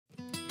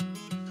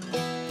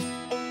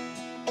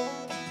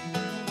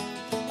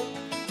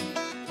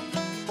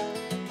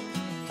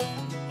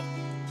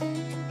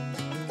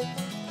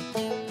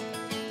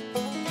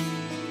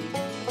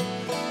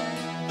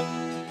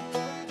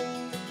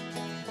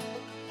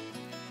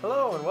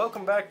Hello and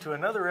welcome back to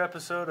another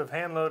episode of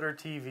Handloader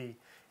TV.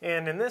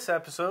 And in this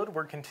episode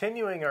we're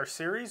continuing our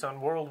series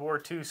on World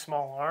War II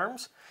small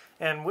arms.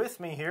 And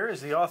with me here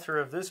is the author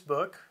of this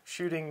book,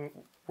 Shooting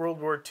World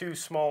War II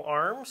Small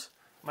Arms,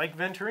 Mike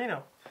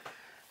Venturino.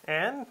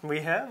 And we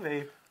have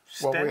a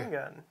STEN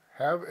gun.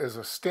 Have is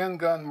a STEN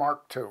gun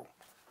Mark II.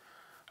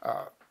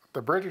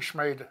 The British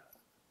made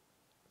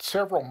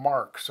several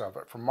marks of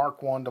it, from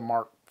Mark I to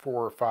Mark IV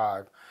or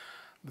V.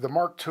 The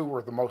Mark II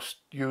were the most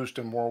used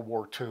in World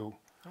War II.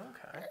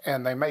 Okay.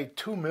 And they made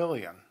 2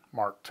 million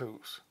Mark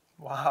IIs.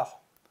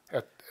 Wow.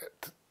 At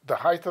the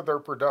height of their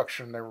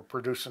production, they were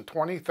producing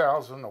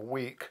 20,000 a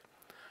week,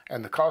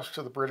 and the cost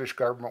to the British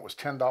government was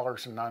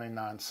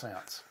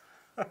 $10.99.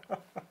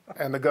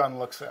 And the gun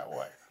looks that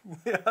way.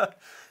 Yeah,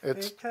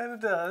 it kind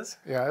of does.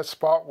 Yeah, it's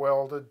spot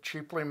welded,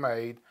 cheaply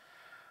made,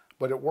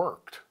 but it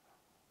worked.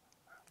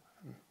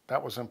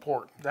 That was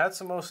important. That's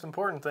the most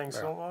important thing,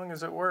 so long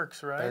as it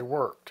works, right? They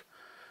worked.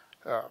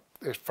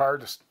 It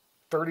fired a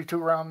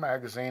 32-round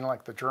magazine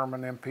like the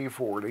German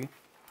MP40,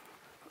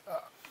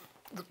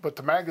 but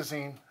the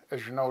magazine,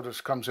 as you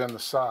notice, comes in the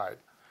side.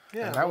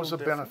 Yeah, and that was a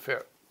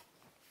benefit.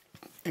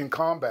 In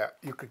combat,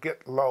 you could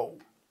get low,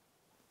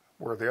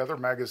 where the other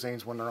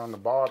magazines, when they're on the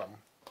bottom,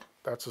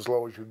 that's as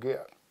low as you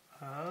get.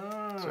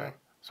 Oh. See?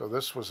 So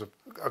this was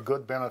a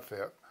good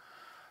benefit.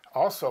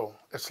 Also,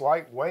 it's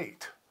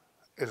lightweight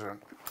is a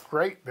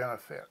great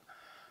benefit.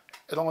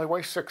 It only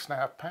weighs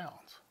 6.5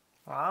 pounds.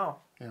 Wow.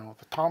 You know,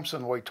 the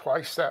Thompson weighed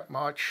twice that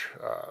much.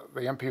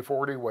 The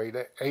MP40 weighed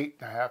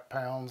 8.5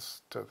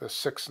 pounds to the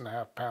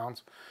 6.5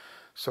 pounds.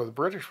 So the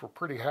British were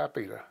pretty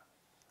happy to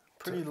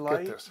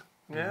light. Get this.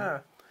 Yeah.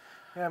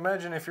 Yeah,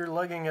 imagine if you're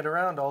lugging it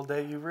around all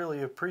day, you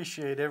really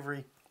appreciate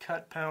every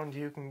cut pound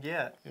you can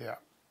get. Yeah.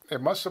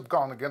 It must have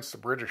gone against the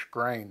British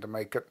grain to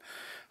make it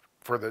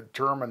for the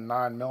German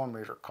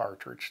 9mm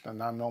cartridge, the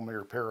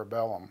 9mm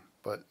Parabellum,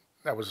 but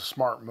that was a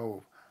smart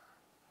move.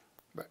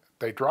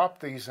 They dropped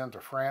these into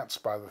France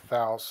by the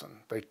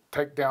thousand. They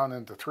take down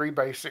into 3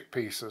 basic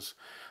pieces.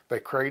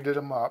 They crated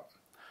them up,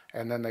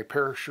 and then they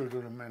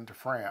parachuted them into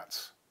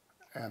France.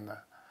 And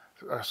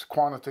a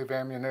quantity of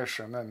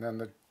ammunition, and then,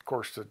 of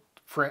course, the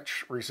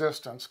French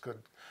resistance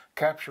could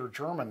capture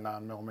German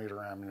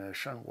 9mm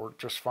ammunition,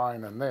 worked just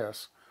fine in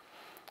this.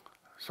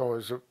 So it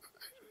was a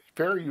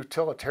very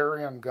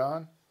utilitarian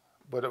gun,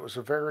 but it was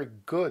a very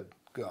good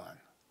gun.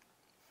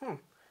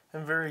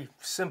 And very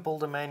simple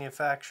to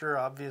manufacture,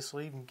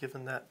 obviously,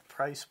 given that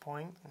price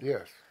point.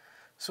 Yes.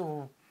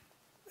 So,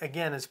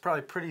 again, it's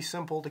probably pretty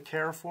simple to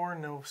care for,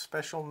 no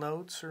special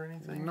notes or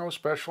anything? No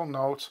special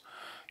notes.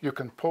 You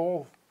can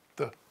pull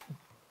the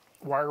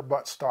wire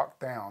buttstock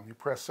down. You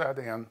press that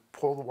in,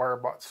 pull the wire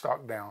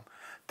buttstock down,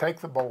 take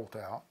the bolt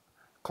out,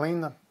 clean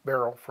the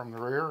barrel from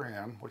the rear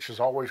end, which is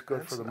always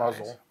good for the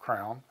muzzle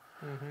crown,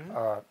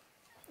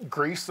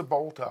 grease the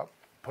bolt up,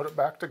 put it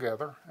back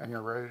together, and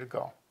you're ready to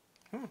go.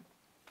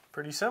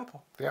 Pretty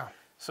simple. Yeah.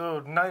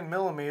 So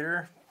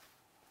 9mm,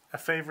 a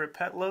favorite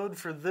pet load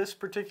for this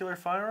particular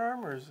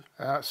firearm, or is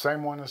it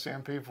same one as the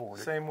MP40.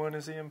 Same one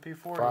as the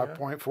MP40.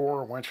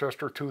 5.4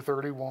 Winchester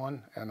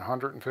 231 and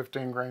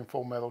 115 grain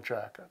full metal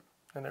jacket.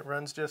 And it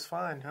runs just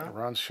fine, huh? It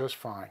runs just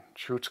fine.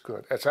 Shoots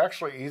good. It's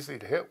actually easy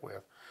to hit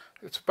with.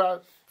 It's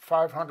about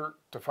 500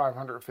 to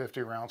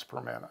 550 rounds per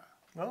minute.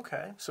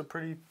 Okay, so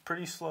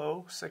pretty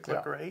slow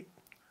cyclic rate.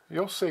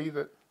 You'll see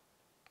that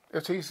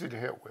it's easy to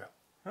hit with.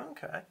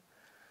 Okay.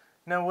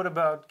 Now, what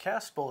about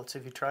cast bullets?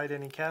 Have you tried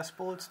any cast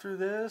bullets through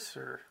this,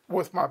 or?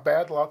 With my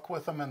bad luck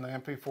with them in the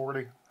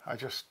MP40, I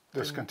just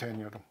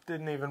discontinued them.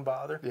 Didn't even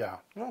bother? Yeah.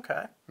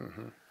 Okay.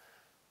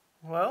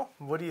 Well,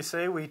 what do you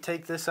say we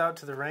take this out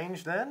to the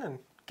range then and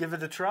give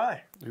it a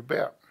try? You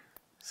bet.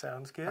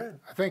 Sounds good.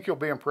 I think you'll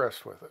be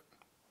impressed with it.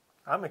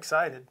 I'm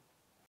excited.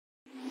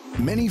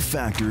 Many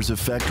factors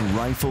affect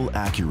rifle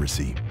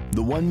accuracy.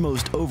 The one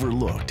most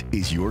overlooked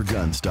is your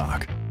gun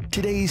stock.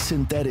 Today's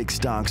synthetic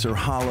stocks are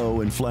hollow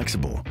and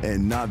flexible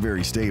and not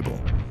very stable.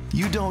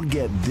 You don't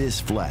get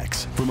this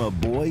flex from a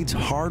Boyd's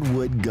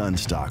hardwood gun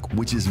stock,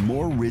 which is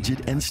more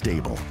rigid and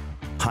stable.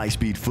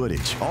 High-speed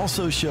footage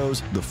also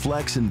shows the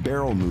flex and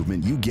barrel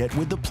movement you get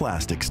with the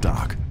plastic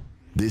stock.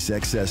 This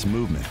excess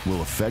movement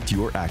will affect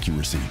your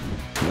accuracy.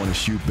 Want to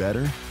shoot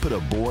better? Put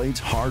a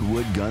Boyd's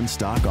hardwood gun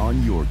stock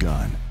on your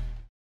gun.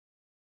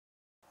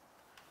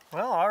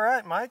 Well, all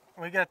right, Mike.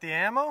 We got the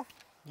ammo.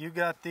 You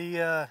got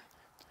the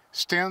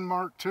STEN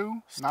Mark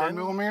II,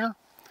 9mm.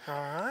 All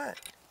right.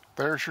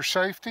 There's your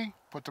safety.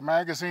 Put the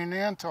magazine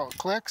in until it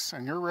clicks,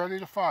 and you're ready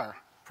to fire.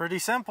 Pretty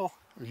simple.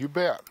 You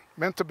bet.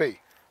 Meant to be.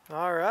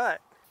 All right.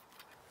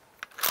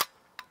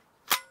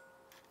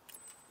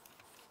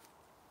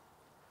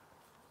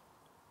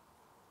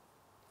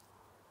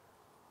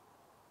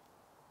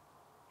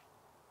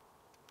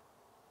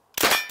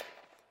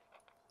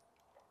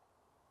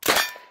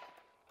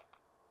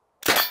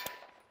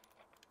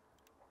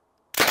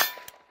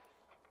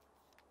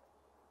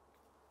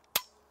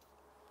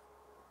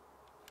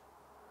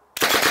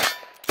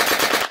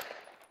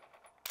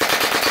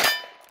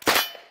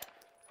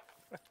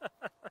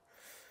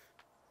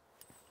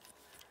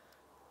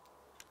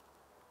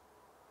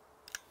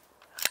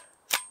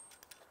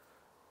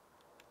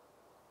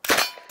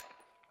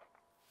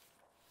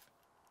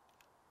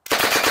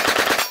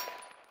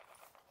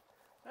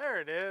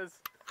 There it is.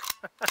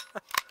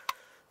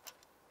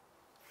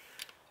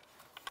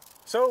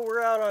 So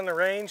we're out on the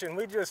range and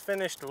we just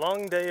finished a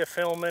long day of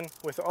filming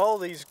with all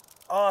these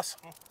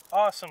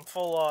awesome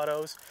full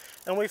autos.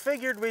 And we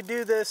figured we'd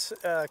do this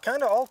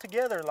kind of all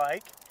together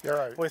like. You're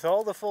right. With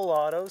all the full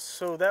autos,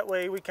 so that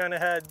way we kind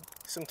of had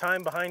some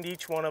time behind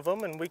each one of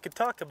them and we could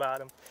talk about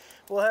them.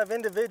 We'll have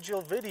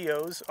individual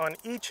videos on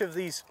each of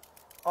these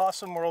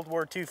awesome World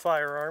War II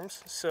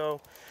firearms, so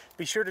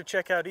be sure to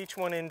check out each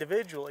one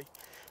individually.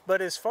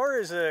 But as far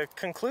as a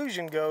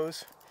conclusion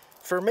goes,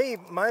 for me,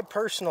 my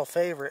personal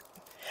favorite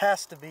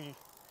has to be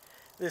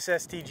this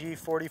STG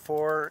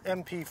 44,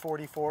 MP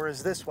 44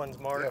 is this one's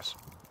mark. Yes.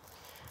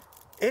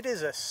 It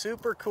is a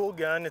super cool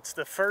gun. It's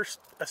the first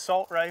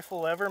assault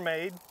rifle ever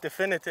made,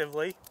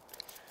 definitively.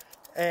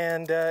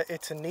 And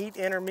it's a neat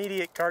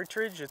intermediate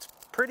cartridge. It's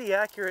pretty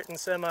accurate in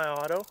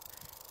semi-auto.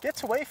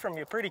 Gets away from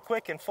you pretty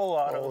quick in full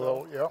auto,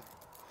 though. Yeah.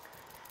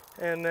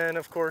 And then,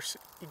 of course,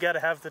 you got to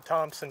have the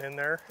Thompson in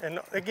there.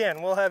 And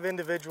again, we'll have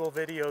individual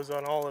videos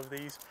on all of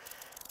these.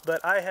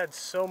 But I had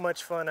so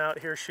much fun out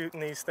here shooting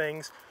these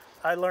things.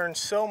 I learned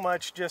so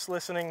much just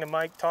listening to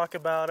Mike talk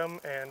about them,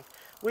 and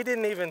we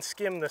didn't even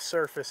skim the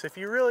surface. If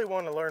you really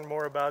want to learn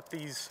more about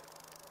these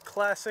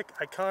classic,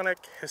 iconic,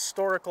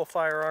 historical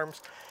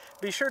firearms,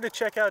 be sure to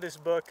check out his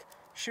book,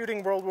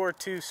 Shooting World War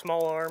II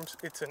Small Arms.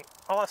 It's an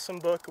awesome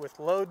book with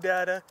load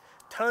data,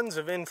 tons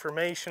of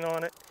information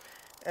on it.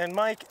 And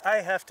Mike, I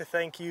have to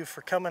thank you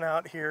for coming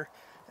out here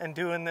and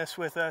doing this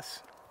with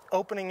us,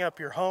 opening up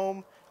your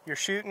home, your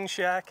shooting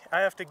shack. I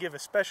have to give a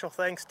special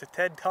thanks to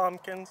Ted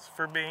Tompkins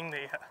for being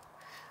the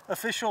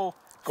official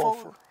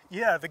Gopher.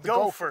 The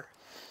gopher.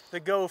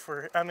 The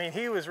gopher. I mean,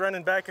 he was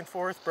running back and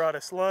forth, brought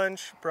us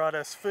lunch, brought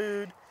us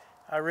food.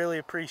 I really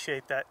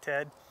appreciate that,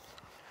 Ted.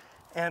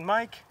 And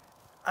Mike,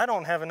 I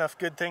don't have enough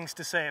good things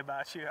to say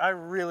about you. I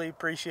really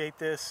appreciate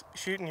this.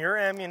 Shooting your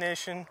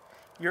ammunition,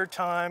 your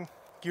time,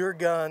 your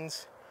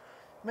guns,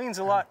 means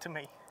a lot to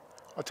me.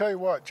 I'll tell you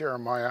what,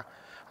 Jeremiah,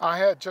 I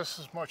had just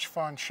as much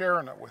fun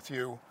sharing it with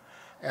you,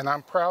 and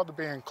I'm proud to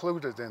be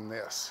included in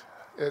this.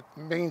 It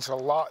means a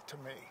lot to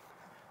me.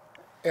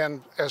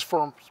 And as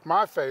for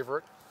my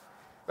favorite,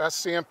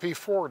 that's the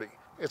MP40.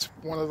 It's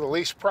one of the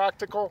least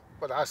practical,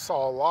 but I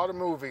saw a lot of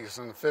movies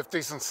in the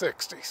 50s and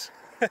 60s.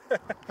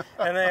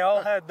 And they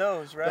all had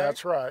those, right?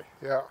 That's right,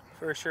 yeah.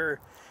 For sure.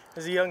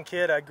 As a young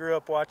kid, I grew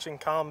up watching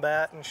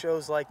combat and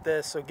shows like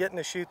this, so getting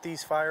to shoot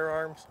these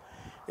firearms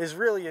is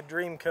really a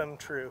dream come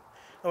true.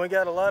 And we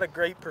got a lot of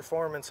great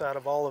performance out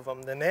of all of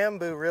them. The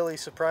Nambu really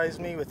surprised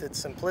me with its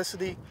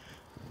simplicity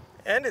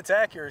and its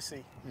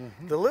accuracy.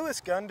 Mm-hmm. The Lewis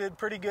gun did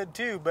pretty good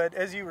too, but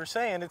as you were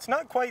saying, it's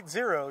not quite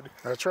zeroed.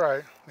 That's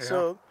right. Yeah.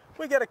 So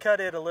we got to cut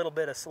it a little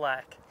bit of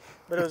slack.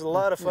 But it was a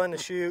lot of fun to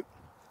shoot.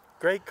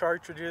 Great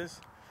cartridges.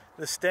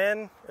 The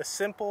Sten, a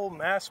simple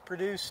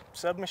mass-produced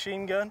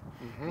submachine gun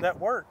that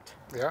worked.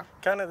 Yeah.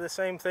 Kind of the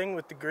same thing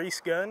with the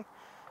grease gun.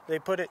 They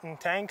put it in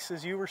tanks,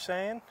 as you were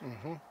saying.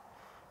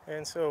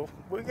 And so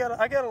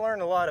I got to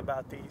learn a lot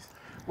about these.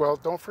 Well,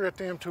 don't forget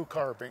the M2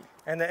 carbine.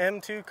 And the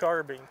M2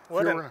 carbine.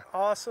 What an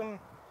awesome,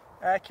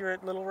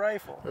 accurate little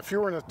rifle. If you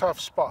were in a tough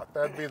spot,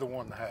 that'd be the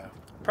one to have.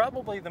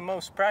 Probably the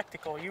most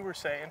practical, you were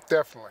saying.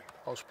 Definitely,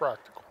 most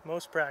practical.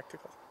 Most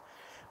practical.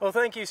 Well,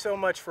 thank you so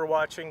much for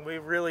watching. We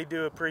really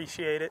do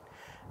appreciate it.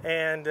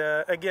 And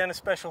again, a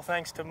special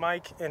thanks to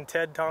Mike and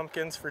Ted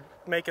Tompkins for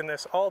making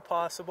this all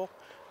possible.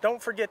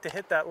 Don't forget to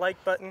hit that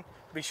like button.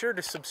 Be sure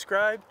to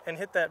subscribe and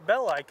hit that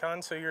bell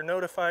icon so you're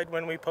notified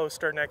when we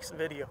post our next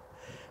video.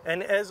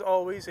 And as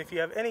always, if you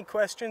have any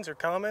questions or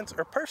comments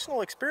or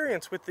personal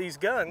experience with these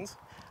guns,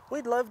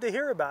 we'd love to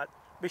hear about it.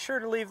 Be sure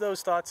to leave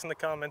those thoughts in the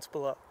comments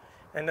below.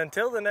 And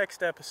until the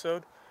next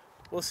episode,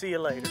 we'll see you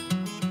later.